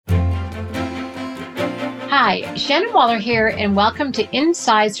Hi, Shannon Waller here, and welcome to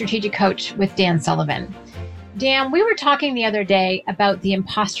Inside Strategic Coach with Dan Sullivan. Dan, we were talking the other day about the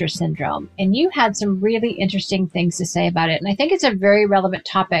imposter syndrome, and you had some really interesting things to say about it. And I think it's a very relevant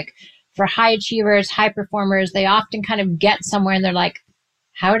topic for high achievers, high performers. They often kind of get somewhere and they're like,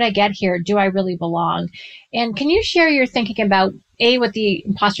 how did I get here? Do I really belong? And can you share your thinking about A, what the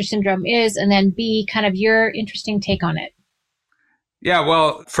imposter syndrome is, and then B, kind of your interesting take on it? Yeah,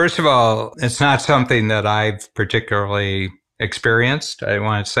 well, first of all, it's not something that I've particularly experienced. I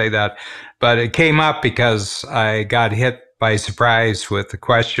want to say that, but it came up because I got hit by surprise with a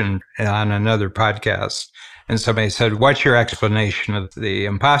question on another podcast. And somebody said, what's your explanation of the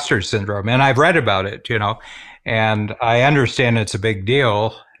imposter syndrome? And I've read about it, and I understand it's a big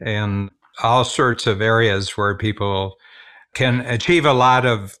deal in all sorts of areas where people can achieve a lot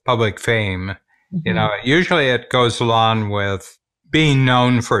of public fame. Usually it goes along with being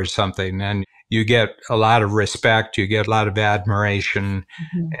known for something, and you get a lot of respect, you get a lot of admiration,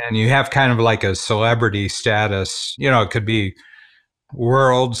 and you have kind of like a celebrity status. It could be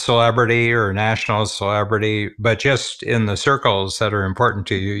world celebrity or national celebrity, but just in the circles that are important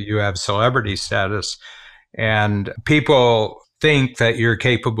to you, you have celebrity status. And people think that you're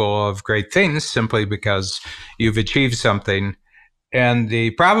capable of great things simply because you've achieved something. And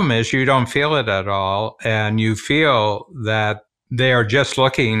the problem is you don't feel it at all. And you feel that they are just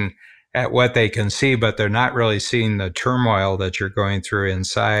looking at what they can see, but they're not really seeing the turmoil that you're going through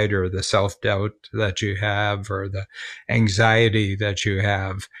inside, or the self-doubt that you have, or the anxiety that you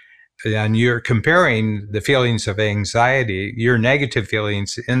have. And you're comparing the feelings of anxiety, your negative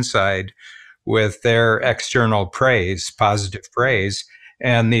feelings inside, with their external praise, positive praise,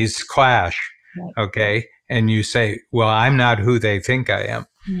 and these clash. Right. Okay. And you say, well, I'm not who they think I am.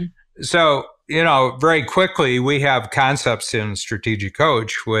 So, very quickly, we have concepts in Strategic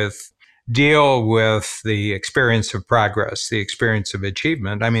Coach deal with the experience of progress, the experience of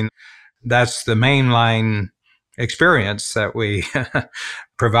achievement. I mean, that's the mainline experience that we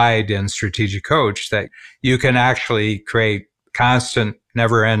provide in Strategic Coach, that you can actually create constant,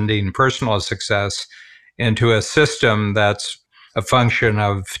 never-ending personal success into a system that's a function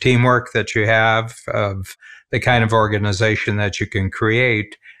of teamwork that you have, of the kind of organization that you can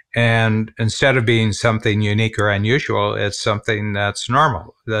create. And instead of being something unique or unusual, it's something that's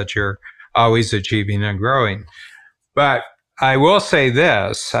normal, that you're always achieving and growing. But I will say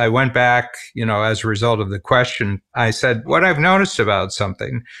this, I went back, as a result of the question, I said, what I've noticed about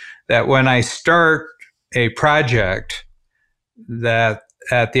something, that when I start a project that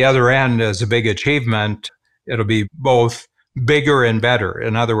at the other end is a big achievement, it'll be both bigger and better.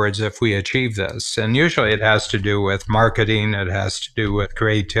 In other words, if we achieve this, and usually it has to do with marketing, it has to do with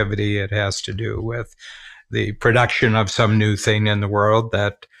creativity, it has to do with the production of some new thing in the world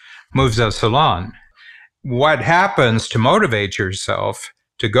that moves us along. What happens to motivate yourself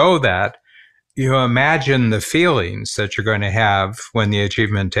to go that, you imagine the feelings that you're going to have when the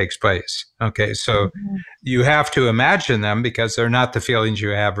achievement takes place. Okay, so you have to imagine them because they're not the feelings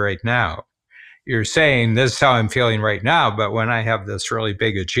you have right now. You're saying, this is how I'm feeling right now, but when I have this really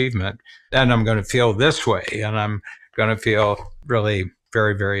big achievement, then I'm going to feel this way, and I'm going to feel really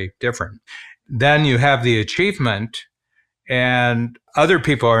very, very different. Then you have the achievement, and other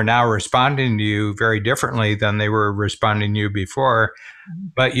people are now responding to you very differently than they were responding to you before.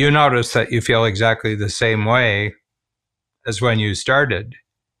 But you notice that you feel exactly the same way as when you started.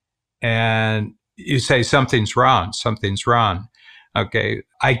 And you say, something's wrong, something's wrong. Okay,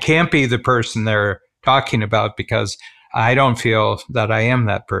 I can't be the person they're talking about because I don't feel that I am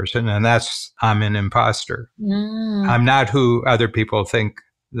that person. And I'm an imposter. I'm not who other people think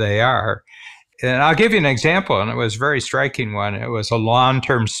they are. And I'll give you an example, and it was a very striking one. It was a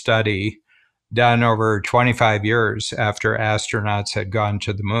long-term study done over 25 years after astronauts had gone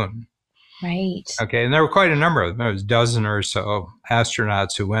to the moon. Right. Okay, and there were quite a number of them. There was a dozen or so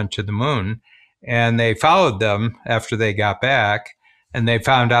astronauts who went to the moon, and they followed them after they got back, and they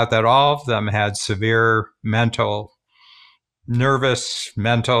found out that all of them had severe nervous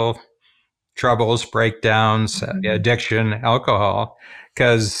mental troubles, breakdowns, addiction, alcohol,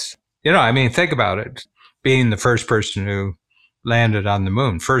 because think about it. Being the first person who landed on the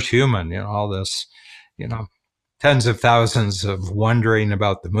moon, first human, all this, tens of thousands of wondering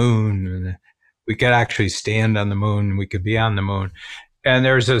about the moon. And we could actually stand on the moon. We could be on the moon. And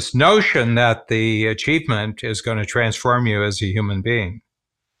there's this notion that the achievement is going to transform you as a human being.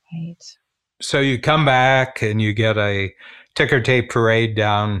 Right. So you come back and you get a ticker tape parade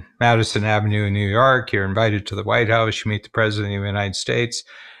down Madison Avenue in New York. You're invited to the White House. You meet the President of the United States.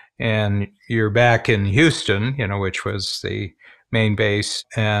 And you're back in Houston, which was the main base.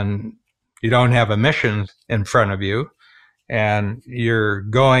 And you don't have a mission in front of you, and you're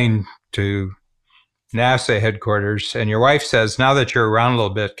going to NASA headquarters, and your wife says, now that you're around a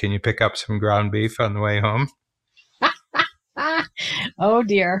little bit, can you pick up some ground beef on the way home? Oh,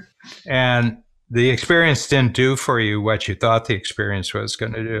 dear. And the experience didn't do for you what you thought the experience was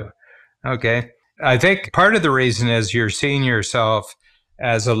going to do. Okay. I think part of the reason is you're seeing yourself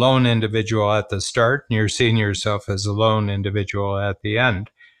as a lone individual at the start, and you're seeing yourself as a lone individual at the end.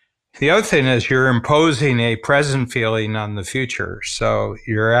 The other thing is you're imposing a present feeling on the future. So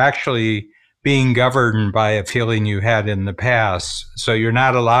you're actually being governed by a feeling you had in the past. So you're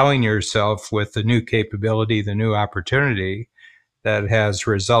not allowing yourself, with the new capability, the new opportunity that has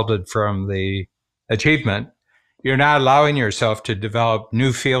resulted from the achievement, you're not allowing yourself to develop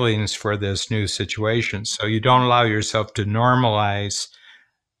new feelings for this new situation. So you don't allow yourself to normalize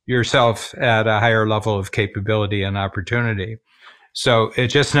yourself at a higher level of capability and opportunity. So it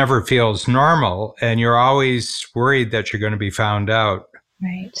just never feels normal, and you're always worried that you're going to be found out.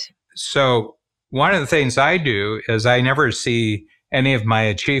 Right. So one of the things I do is I never see any of my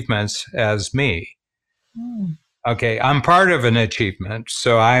achievements as me. Okay, I'm part of an achievement.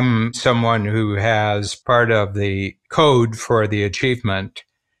 So I'm someone who has part of the code for the achievement.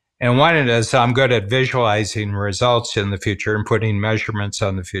 And one it is, I'm good at visualizing results in the future and putting measurements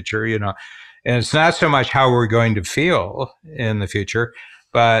on the future, and it's not so much how we're going to feel in the future,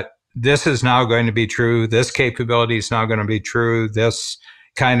 but this is now going to be true. This capability is now going to be true. This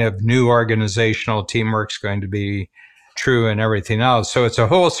kind of new organizational teamwork is going to be true, and everything else. So it's a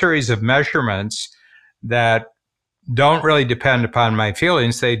whole series of measurements that don't really depend upon my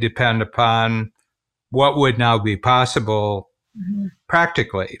feelings. They depend upon what would now be possible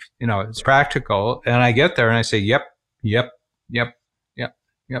practically. It's practical. And I get there and I say, yep.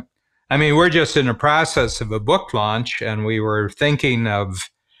 I mean, we're just in the process of a book launch, and we were thinking of,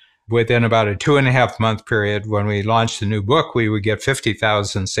 within about a 2.5 month period, when we launched the new book, we would get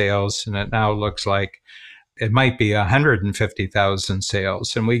 50,000 sales. And it now looks like it might be 150,000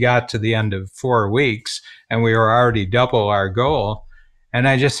 sales. And we got to the end of 4 weeks and we were already double our goal. And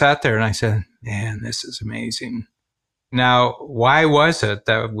I just sat there and I said, man, this is amazing. Now, why was it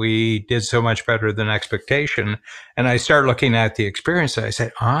that we did so much better than expectation? And I start looking at the experience and I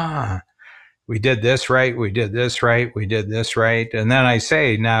said, we did this right. We did this right. We did this right. And then I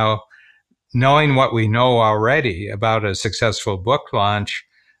say, now, knowing what we know already about a successful book launch,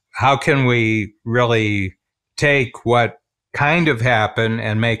 how can we really take what kind of happened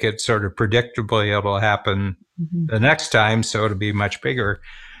and make it sort of predictably it'll happen the next time, so it'll be much bigger?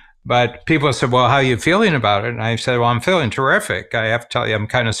 But people said, well, how are you feeling about it? And I said, well, I'm feeling terrific. I have to tell you, I'm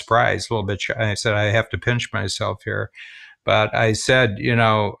kind of surprised, a little bit shy. I said, I have to pinch myself here. But I said,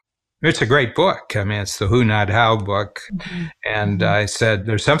 it's a great book. I mean, it's the Who Not How book. And I said,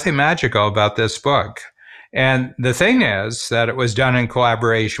 there's something magical about this book. And the thing is that it was done in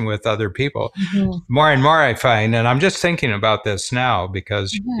collaboration with other people. More and more I find, and I'm just thinking about this now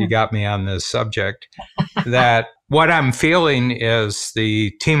because you got me on this subject, that what I'm feeling is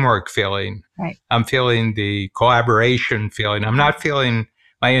the teamwork feeling. Right. I'm feeling the collaboration feeling. I'm not feeling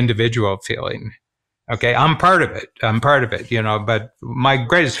my individual feeling. Okay, I'm part of it. But my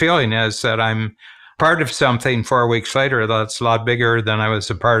greatest feeling is that I'm part of something 4 weeks later that's a lot bigger than I was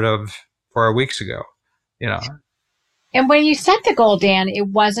a part of 4 weeks ago. And when you set the goal, Dan, it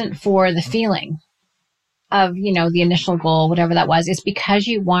wasn't for the feeling of, the initial goal, whatever that was. It's because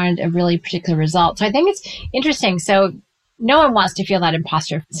you wanted a really particular result. So I think it's interesting. So no one wants to feel that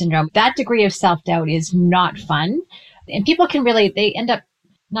imposter syndrome. That degree of self-doubt is not fun. And people can they end up,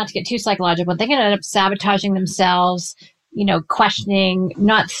 not to get too psychological, but they can end up sabotaging themselves, questioning,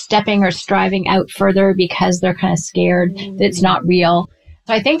 not stepping or striving out further because they're kind of scared that it's not real.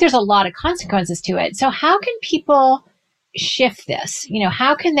 So I think there's a lot of consequences to it. So how can people shift this?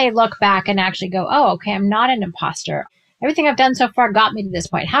 How can they look back and actually go, oh, okay, I'm not an imposter. Everything I've done so far got me to this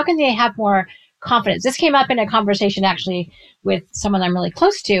point. How can they have more confidence? This came up in a conversation actually with someone I'm really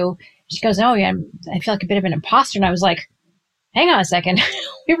close to. She goes, oh yeah, I feel like a bit of an imposter. And I was like, hang on a second.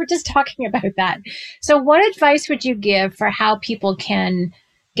 We were just talking about that. So what advice would you give for how people can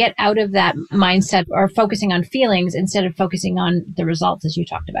get out of that mindset or focusing on feelings instead of focusing on the results as you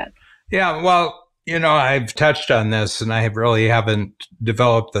talked about? Yeah, well, I've touched on this and I really haven't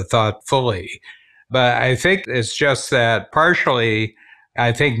developed the thought fully. But I think it's just that partially,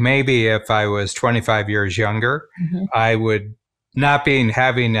 I think maybe if I was 25 years younger, I would not be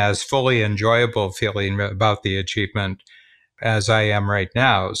having as fully enjoyable feeling about the achievement as I am right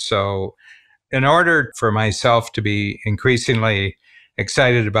now. So in order for myself to be increasingly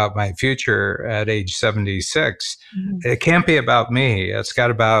excited about my future at age 76. It can't be about me. It's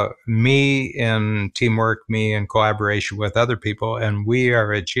got about me in teamwork, me in collaboration with other people, and we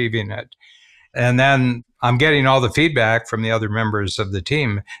are achieving it. And then I'm getting all the feedback from the other members of the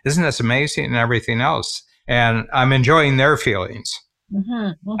team. Isn't this amazing? And everything else. And I'm enjoying their feelings.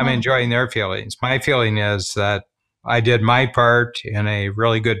 I'm enjoying their feelings. My feeling is that I did my part in a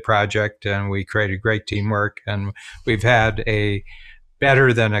really good project and we created great teamwork and we've had a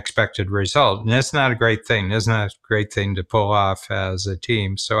better than expected result. And it's not a great thing. It's not a great thing to pull off as a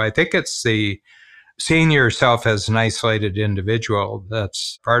team. So I think it's the seeing yourself as an isolated individual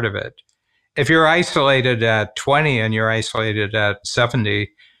that's part of it. If you're isolated at 20 and you're isolated at 70,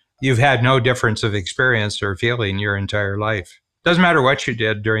 you've had no difference of experience or feeling your entire life. Doesn't matter what you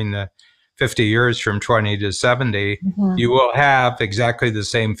did during the 50 years from 20 to 70, you will have exactly the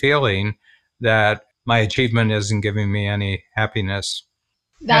same feeling that my achievement isn't giving me any happiness.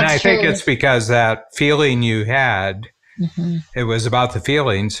 And I think it's because that feeling you had, it was about the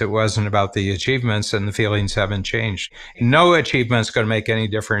feelings. It wasn't about the achievements, and the feelings haven't changed. No achievement is going to make any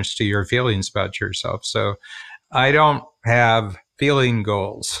difference to your feelings about yourself. So I don't have feeling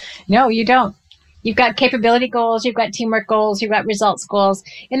goals. No, you don't. You've got capability goals, you've got teamwork goals, you've got results goals.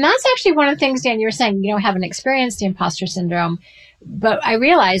 And that's actually one of the things, Dan, you were saying, you haven't experienced the imposter syndrome. But I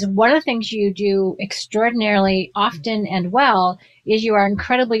realize one of the things you do extraordinarily often and well is you are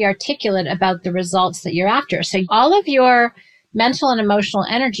incredibly articulate about the results that you're after. So all of your mental and emotional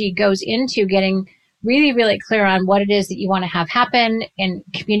energy goes into getting really, really clear on what it is that you want to have happen and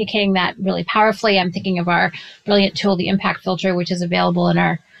communicating that really powerfully. I'm thinking of our brilliant tool, the Impact Filter, which is available in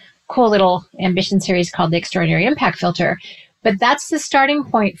our cool little ambition series called the Extraordinary Impact Filter. But that's the starting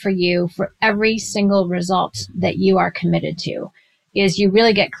point for you for every single result that you are committed to, is you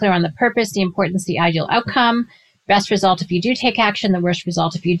really get clear on the purpose, the importance, the ideal outcome, best result if you do take action, the worst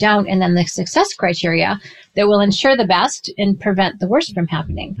result if you don't, and then the success criteria that will ensure the best and prevent the worst from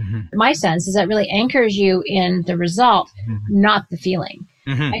happening. My sense is that really anchors you in the result, not the feeling.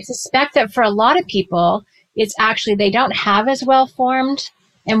 I suspect that for a lot of people, it's actually they don't have as well formed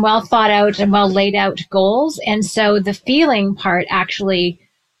and well thought out and well laid out goals. And so the feeling part actually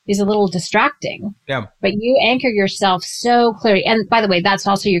is a little distracting. Yeah. But you anchor yourself so clearly. And by the way, that's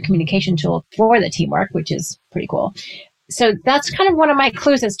also your communication tool for the teamwork, which is pretty cool. So that's kind of one of my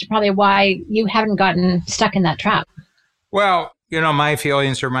clues as to probably why you haven't gotten stuck in that trap. Well, my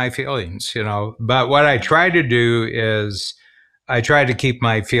feelings are my feelings, but what I try to do is I try to keep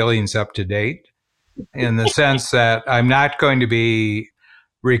my feelings up to date in the sense that I'm not going to be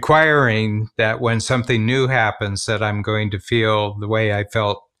requiring that when something new happens that I'm going to feel the way I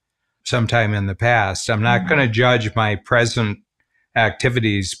felt sometime in the past. I'm not going to judge my present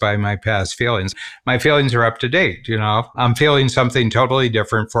activities by my past feelings. My feelings are up to date. I'm feeling something totally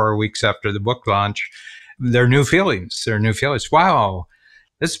different 4 weeks after the book launch. They're new feelings. Wow,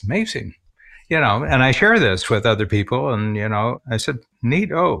 it's amazing. And I share this with other people and, I said,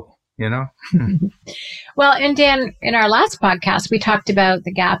 neato. Well, and Dan, in our last podcast, we talked about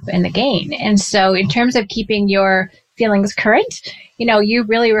the gap and the gain. And so in terms of keeping your feelings current, you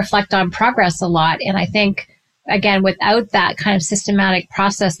really reflect on progress a lot. And I think, again, without that kind of systematic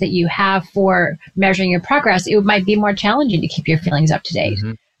process that you have for measuring your progress, it might be more challenging to keep your feelings up to date.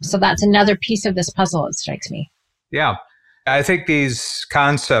 So that's another piece of this puzzle, it strikes me. Yeah. I think these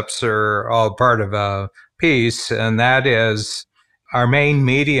concepts are all part of a piece, and that is our main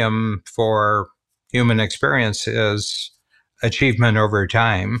medium for human experience is achievement over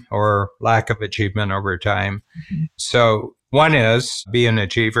time or lack of achievement over time. So one is be an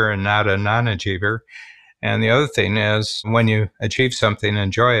achiever and not a non-achiever. And the other thing is when you achieve something,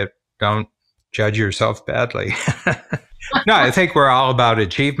 enjoy it. Don't judge yourself badly. No, I think we're all about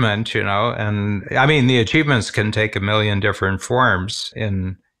achievement, and I mean, the achievements can take a million different forms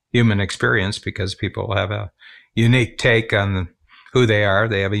in human experience because people have a unique take on who they are.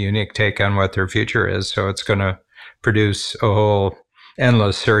 They have a unique take on what their future is. So it's going to produce a whole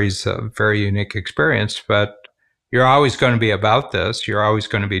endless series of very unique experience. But you're always going to be about this. You're always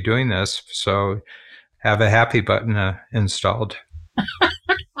going to be doing this. So have a happy button installed.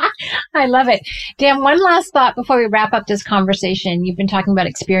 I love it. Dan, one last thought before we wrap up this conversation. You've been talking about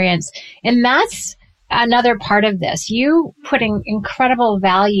experience, and that's another part of this. You putting incredible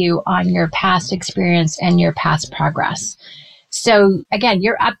value on your past experience and your past progress. So again,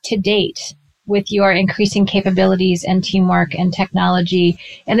 you're up to date with your increasing capabilities and teamwork and technology.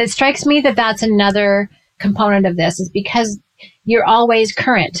 And it strikes me that that's another component of this, is because you're always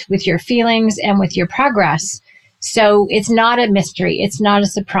current with your feelings and with your progress. So it's not a mystery. It's not a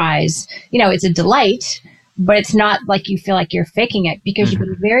surprise. It's a delight, but it's not like you feel like you're faking it because you've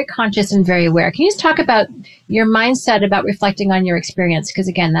been very conscious and very aware. Can you just talk about your mindset about reflecting on your experience? Because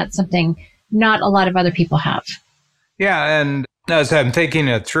again, that's something not a lot of other people have. Yeah. And as I'm thinking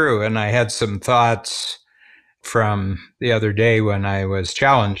it through, and I had some thoughts from the other day when I was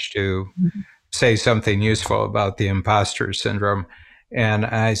challenged to say something useful about the imposter syndrome. And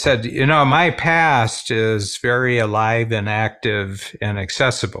I said, my past is very alive and active and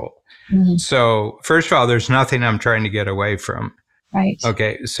accessible. So first of all, there's nothing I'm trying to get away from. Right.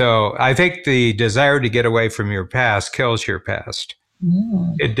 Okay. So I think the desire to get away from your past kills your past.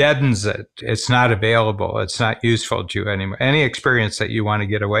 It deadens it. It's not available. It's not useful to you anymore. Any experience that you want to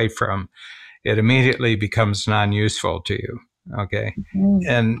get away from, it immediately becomes non-useful to you. Okay.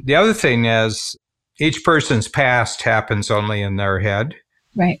 And the other thing is each person's past happens only in their head.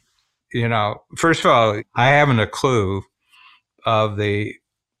 Right. First of all, I haven't a clue of the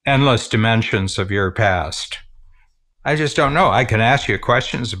endless dimensions of your past. I just don't know. I can ask you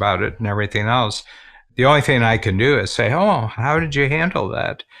questions about it and everything else. The only thing I can do is say, oh, how did you handle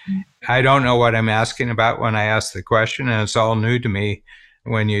that? I don't know what I'm asking about when I ask the question, and it's all new to me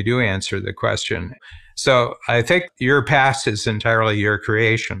when you do answer the question. So I think your past is entirely your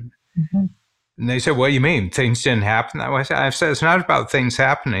creation. And they said, what do you mean? Things didn't happen that way? I've said, it's not about things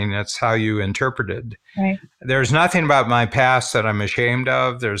happening. It's how you interpreted. Right. There's nothing about my past that I'm ashamed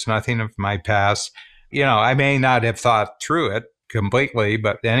of. There's nothing of my past. I may not have thought through it completely,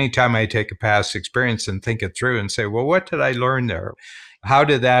 but anytime I take a past experience and think it through and say, well, what did I learn there? How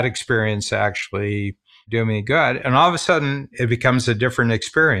did that experience actually do me good? And all of a sudden it becomes a different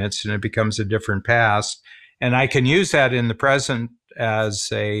experience and it becomes a different past. And I can use that in the present as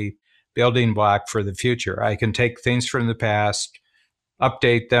a building block for the future. I can take things from the past,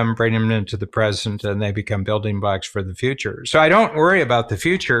 update them, bring them into the present, and they become building blocks for the future. So I don't worry about the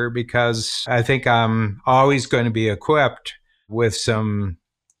future because I think I'm always going to be equipped with some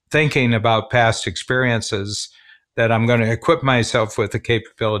thinking about past experiences that I'm going to equip myself with the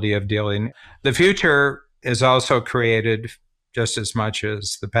capability of dealing. The future is also created just as much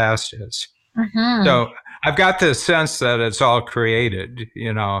as the past is. So I've got this sense that it's all created,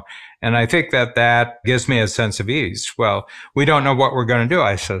 and I think that gives me a sense of ease. Well, we don't know what we're going to do.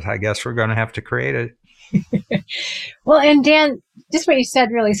 I said, I guess we're going to have to create it. Well, and Dan, just what you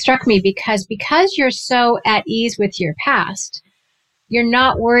said really struck me because you're so at ease with your past, you're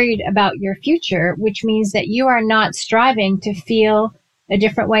not worried about your future, which means that you are not striving to feel a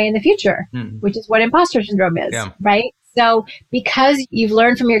different way in the future, which is what imposter syndrome is, right? So because you've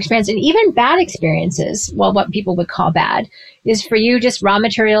learned from your experience, and even bad experiences, well, what people would call bad, is for you just raw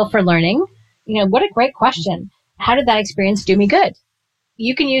material for learning. What a great question. How did that experience do me good?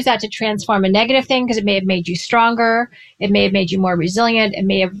 You can use that to transform a negative thing because it may have made you stronger. It may have made you more resilient. It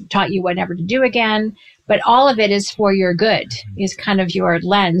may have taught you what never to do again. But all of it is for your good, is kind of your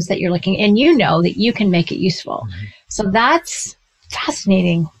lens that you're looking, and that you can make it useful. So that's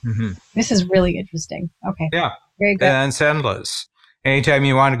fascinating. This is really interesting. Okay. Yeah. Very good. And it's endless. Anytime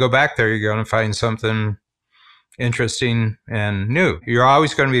you want to go back there, you're going to find something interesting and new. You're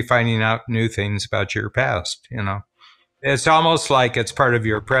always going to be finding out new things about your past, It's almost like it's part of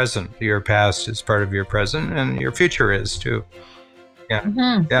your present. Your past is part of your present, and your future is too.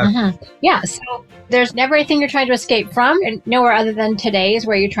 Yeah. Yeah. So there's never anything you're trying to escape from, and nowhere other than today is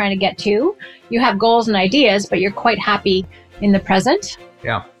where you're trying to get to. You have goals and ideas, but you're quite happy in the present.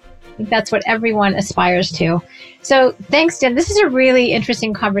 Yeah. I think that's what everyone aspires to. So thanks, Dan. This is a really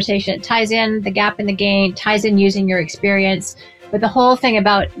interesting conversation. It ties in the gap in the gain, ties in using your experience, but the whole thing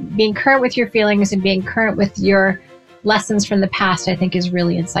about being current with your feelings and being current with your lessons from the past, I think is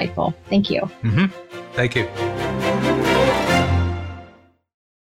really insightful. Thank you. Thank you.